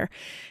expenses later.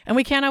 And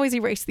we can't always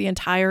erase the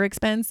entire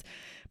expense,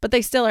 but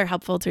they still are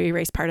helpful to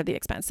erase part of the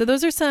expense. So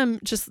those are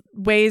some just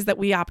ways that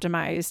we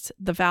optimized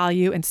the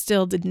value and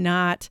still did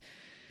not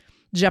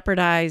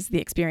jeopardize the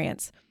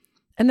experience.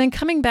 And then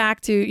coming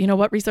back to,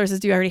 what resources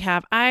do you already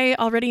have? I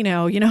already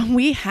know,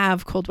 we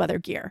have cold weather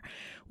gear.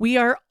 We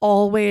are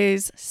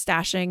always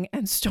stashing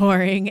and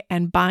storing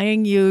and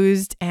buying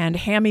used and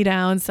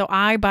hand-me-downs. So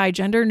I buy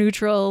gender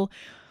neutral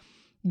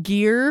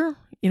gear,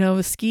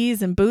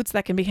 skis and boots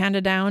that can be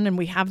handed down. And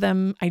we have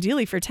them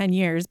ideally for 10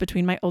 years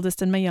between my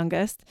oldest and my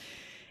youngest.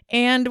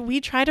 And we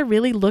try to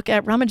really look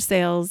at rummage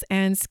sales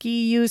and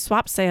ski used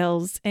swap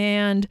sales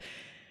and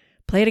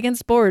Play It Again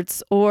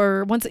Sports,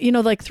 or once,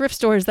 like thrift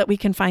stores that we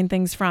can find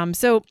things from.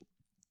 So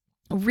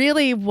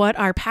really what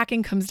our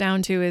packing comes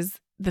down to is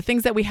the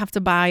things that we have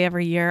to buy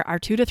every year are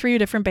 2 to 3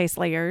 different base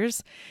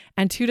layers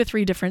and 2 to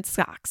 3 different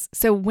socks.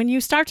 So when you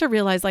start to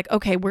realize like,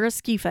 okay, we're a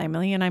ski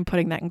family, and I'm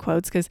putting that in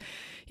quotes because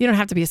you don't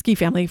have to be a ski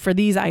family for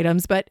these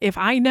items. But if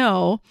I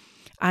know,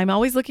 I'm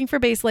always looking for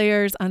base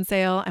layers on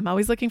sale. I'm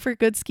always looking for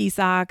good ski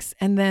socks.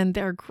 And then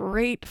they're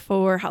great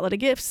for holiday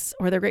gifts,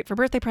 or they're great for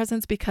birthday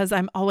presents, because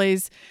I'm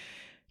always,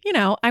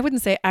 I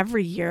wouldn't say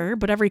every year,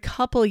 but every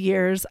couple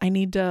years I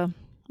need to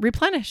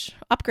replenish,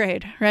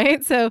 upgrade,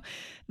 right? So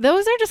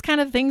those are just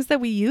kind of things that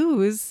we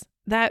use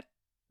that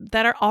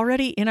are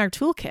already in our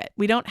toolkit.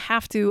 We don't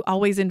have to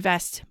always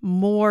invest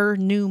more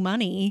new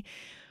money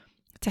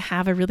to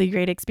have a really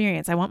great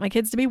experience. I want my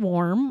kids to be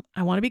warm.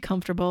 I want to be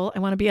comfortable. I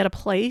want to be at a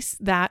place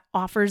that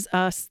offers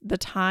us the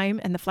time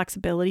and the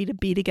flexibility to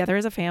be together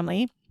as a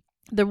family.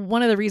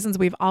 One of the reasons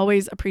we've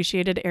always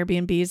appreciated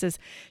Airbnbs is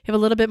you have a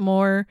little bit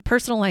more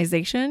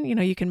personalization.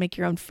 You can make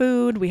your own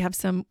food. We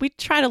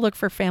try to look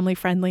for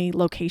family-friendly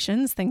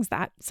locations, things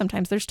that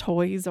sometimes there's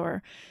toys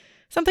or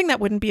something that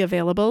wouldn't be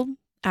available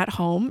at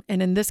home.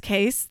 And in this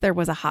case, there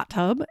was a hot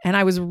tub, and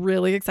I was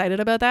really excited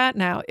about that.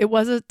 Now, it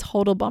was a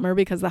total bummer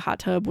because the hot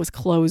tub was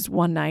closed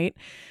one night.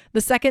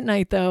 The second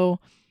night, though,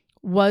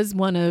 was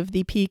one of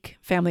the peak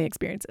family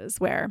experiences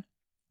where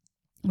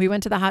we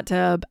went to the hot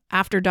tub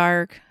after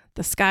dark.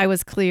 The sky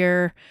was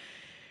clear.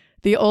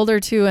 The older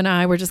two and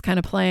I were just kind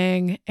of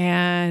playing,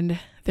 and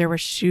there were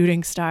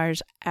shooting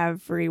stars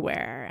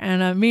everywhere.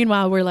 And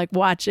meanwhile, we're like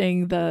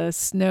watching the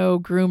snow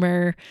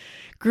groomer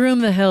groom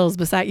the hills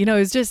beside,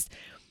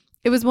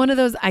 it was one of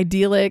those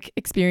idyllic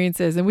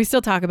experiences. And we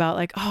still talk about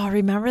like, oh,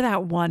 remember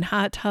that one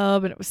hot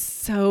tub? And it was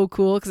so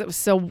cool because it was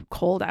so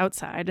cold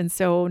outside and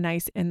so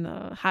nice in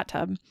the hot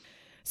tub.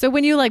 So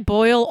when you like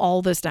boil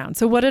all this down,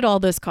 so what did all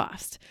this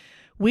cost?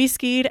 We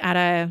skied at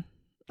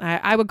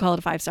I would call it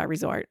a 5-star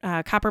resort,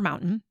 Copper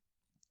Mountain,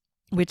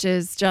 which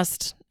is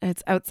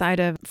it's outside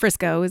of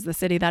Frisco is the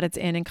city that it's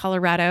in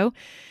Colorado.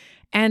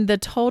 And the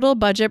total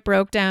budget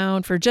broke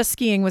down for just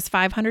skiing was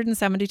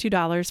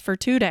 $572 for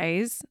 2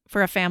 days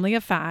for a family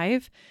of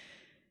 5.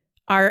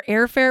 Our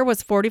airfare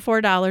was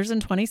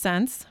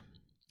 $44.20.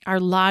 Our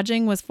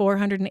lodging was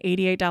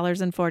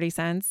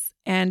 $488.40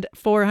 and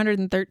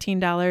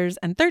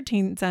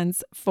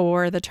 $413.13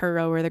 for the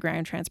Turo or the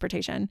ground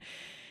transportation.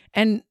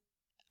 And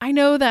I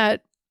know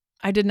that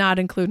I did not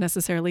include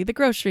necessarily the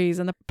groceries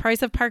and the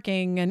price of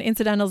parking and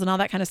incidentals and all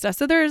that kind of stuff.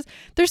 So there's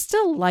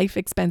still life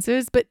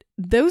expenses, but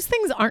those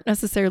things aren't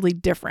necessarily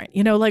different.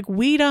 Like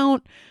we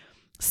don't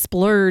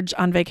splurge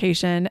on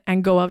vacation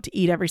and go out to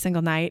eat every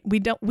single night. We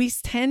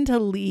tend to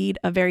lead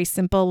a very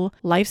simple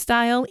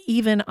lifestyle,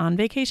 even on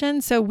vacation.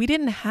 So we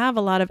didn't have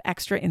a lot of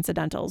extra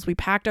incidentals. We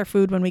packed our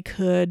food when we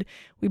could.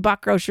 We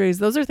bought groceries.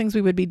 Those are things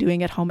we would be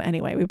doing at home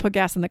anyway. We put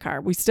gas in the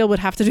car. We still would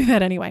have to do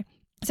that anyway.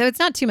 So it's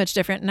not too much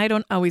different, and I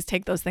don't always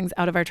take those things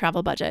out of our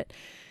travel budget.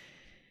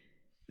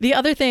 The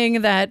other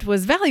thing that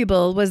was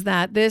valuable was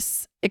that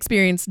this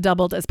experience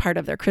doubled as part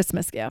of their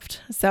Christmas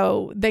gift.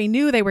 So they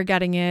knew they were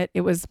getting it.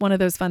 It was one of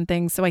those fun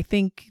things. So I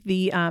think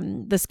the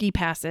ski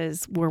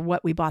passes were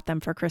what we bought them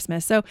for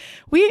Christmas. So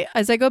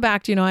as I go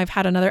back to, I've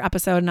had another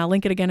episode and I'll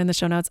link it again in the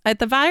show notes. At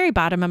the very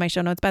bottom of my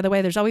show notes, by the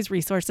way, there's always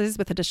resources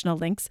with additional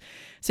links.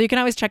 So you can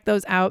always check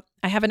those out.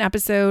 I have an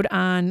episode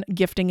on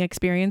gifting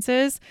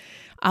experiences.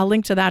 I'll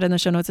link to that in the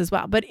show notes as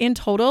well. But in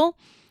total,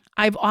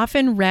 I've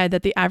often read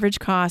that the average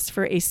cost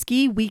for a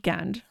ski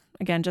weekend,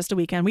 again, just a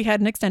weekend, we had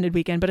an extended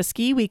weekend, but a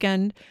ski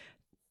weekend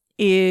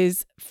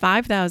is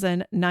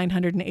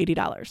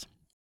 $5,980.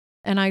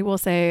 And I will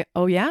say,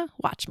 oh yeah,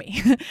 watch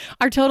me.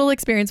 Our total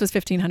experience was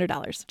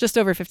 $1,500, just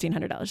over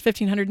 $1,500,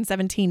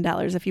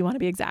 $1,517 if you want to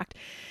be exact.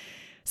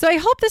 So I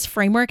hope this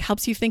framework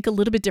helps you think a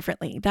little bit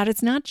differently, that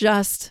it's not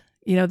just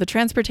the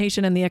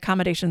transportation and the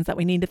accommodations that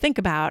we need to think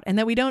about, and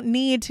that we don't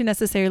need to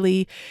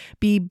necessarily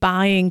be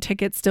buying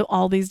tickets to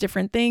all these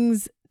different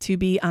things to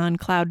be on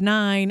cloud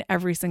 9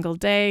 every single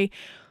day.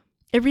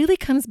 It really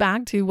comes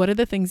back to what are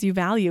the things you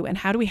value and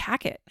how do we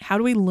hack it? How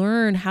do we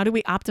learn? How do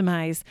we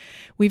optimize?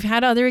 We've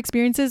had other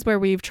experiences where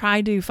we've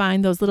tried to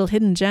find those little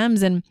hidden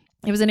gems, and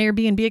it was an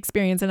Airbnb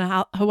experience in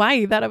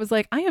Hawaii that I was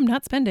like, I am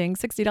not spending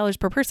 $60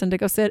 per person to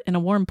go sit in a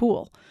warm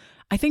pool.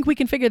 I think we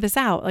can figure this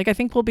out. Like, I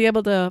think we'll be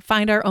able to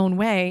find our own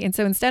way. And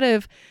so instead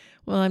of,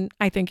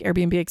 I think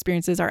Airbnb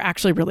experiences are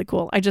actually really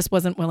cool. I just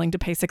wasn't willing to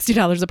pay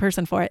 $60 a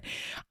person for it.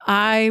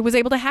 I was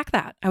able to hack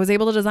that. I was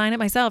able to design it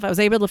myself. I was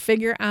able to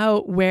figure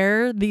out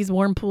where these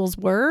warm pools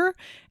were.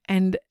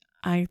 And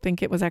I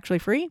think it was actually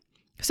free.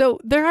 So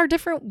there are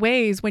different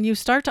ways when you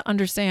start to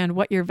understand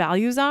what your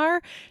values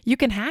are, you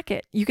can hack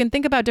it. You can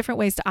think about different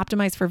ways to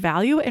optimize for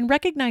value and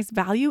recognize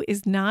value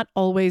is not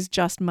always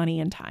just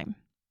money and time.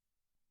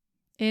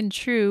 In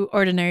true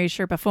Ordinary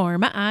Sherpa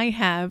form, I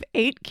have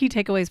 8 key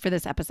takeaways for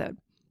this episode.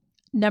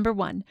 Number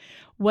 1,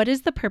 what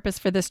is the purpose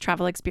for this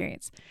travel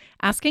experience?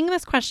 Asking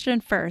this question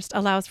first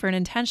allows for an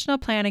intentional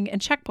planning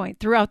and checkpoint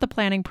throughout the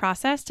planning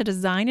process to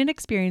design an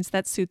experience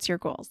that suits your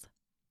goals.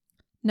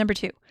 Number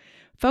 2,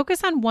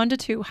 focus on 1 to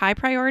 2 high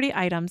priority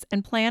items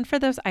and plan for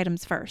those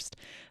items first.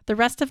 The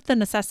rest of the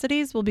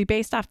necessities will be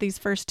based off these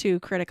first 2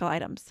 critical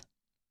items.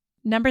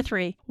 Number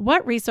 3,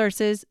 what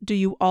resources do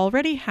you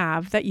already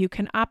have that you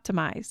can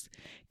optimize?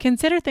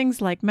 Consider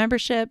things like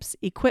memberships,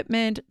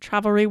 equipment,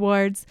 travel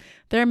rewards.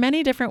 There are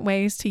many different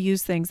ways to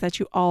use things that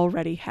you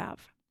already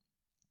have.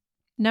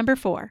 Number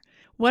 4,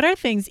 what are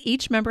things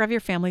each member of your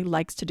family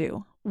likes to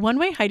do? One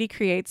way Heidi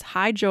creates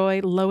high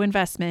joy, low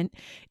investment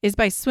is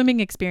by swimming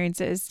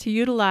experiences to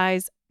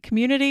utilize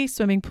community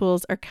swimming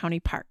pools or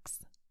county parks.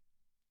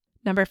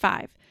 Number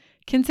 5,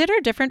 consider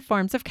different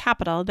forms of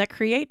capital that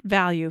create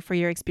value for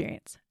your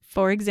experience.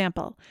 For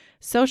example,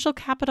 social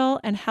capital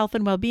and health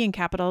and well-being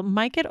capital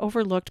might get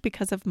overlooked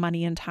because of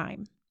money and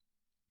time.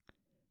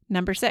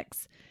 Number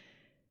 6,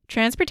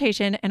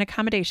 transportation and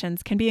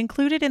accommodations can be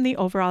included in the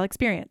overall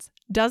experience.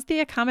 Does the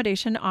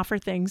accommodation offer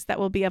things that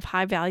will be of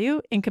high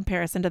value in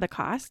comparison to the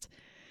cost?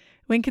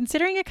 When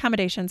considering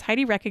accommodations,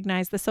 Heidi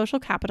recognized the social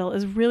capital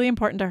is really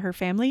important to her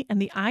family,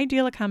 and the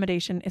ideal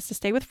accommodation is to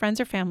stay with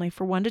friends or family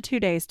for 1 to 2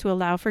 days to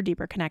allow for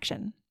deeper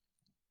connection.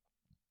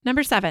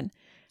 Number 7,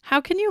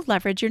 How can you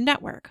leverage your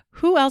network?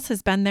 Who else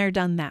has been there,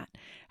 done that?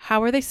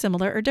 How are they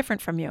similar or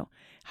different from you?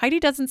 Heidi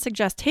doesn't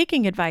suggest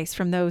taking advice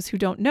from those who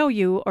don't know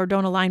you or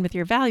don't align with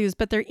your values,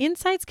 but their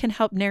insights can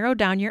help narrow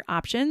down your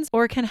options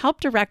or can help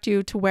direct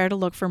you to where to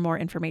look for more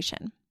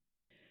information.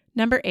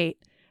 Number 8,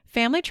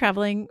 family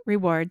traveling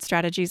reward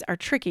strategies are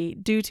tricky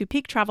due to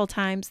peak travel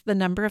times, the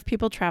number of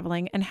people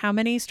traveling, and how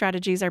many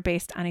strategies are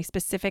based on a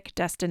specific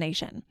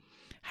destination.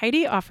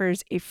 Heidi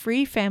offers a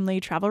free family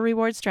travel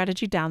reward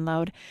strategy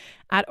download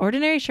at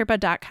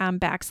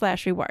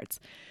ordinarysherpa.com/rewards.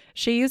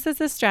 She uses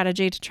this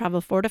strategy to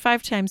travel 4 to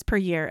 5 times per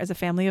year as a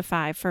family of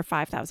 5 for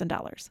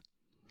 $5,000.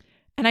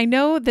 And I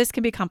know this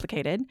can be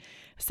complicated.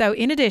 So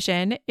in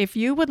addition, if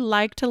you would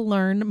like to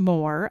learn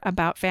more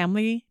about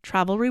family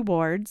travel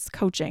rewards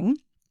coaching,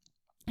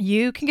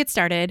 you can get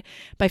started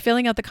by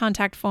filling out the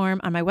contact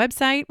form on my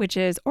website, which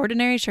is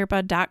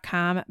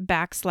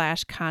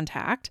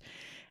ordinarysherpa.com/contact.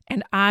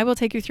 And I will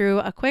take you through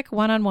a quick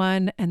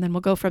one-on-one, and then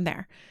we'll go from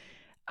there.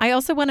 I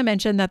also want to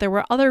mention that there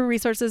were other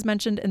resources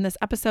mentioned in this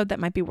episode that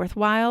might be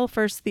worthwhile.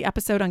 First, the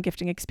episode on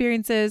gifting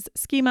experiences,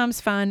 Ski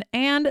Moms Fun,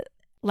 and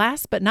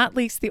last but not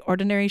least, the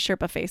Ordinary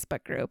Sherpa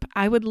Facebook group.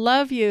 I would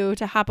love you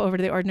to hop over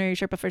to the Ordinary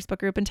Sherpa Facebook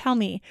group and tell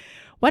me,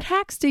 what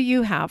hacks do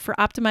you have for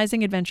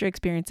optimizing adventure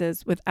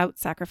experiences without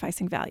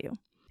sacrificing value?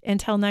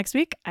 Until next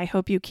week, I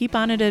hope you keep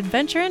on it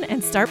adventuring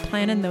and start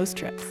planning those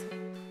trips.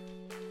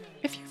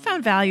 If you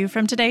found value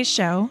from today's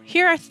show,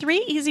 here are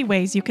 3 easy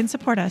ways you can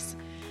support us.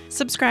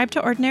 Subscribe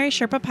to Ordinary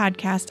Sherpa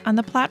Podcast on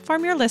the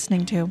platform you're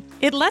listening to.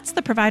 It lets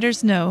the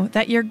providers know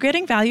that you're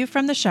getting value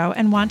from the show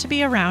and want to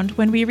be around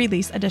when we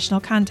release additional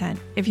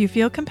content. If you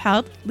feel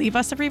compelled, leave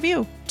us a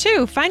review.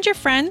 2, find your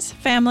friends,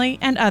 family,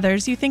 and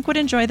others you think would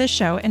enjoy this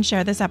show and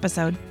share this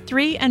episode.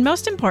 3, and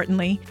most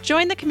importantly,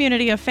 join the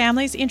community of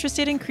families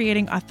interested in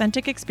creating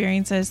authentic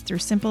experiences through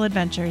simple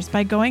adventures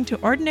by going to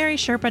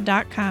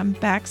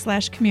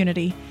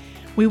ordinarysherpa.com/community.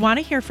 We want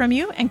to hear from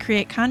you and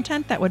create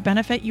content that would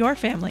benefit your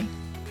family.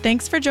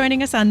 Thanks for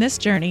joining us on this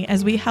journey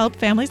as we help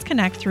families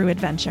connect through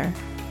adventure.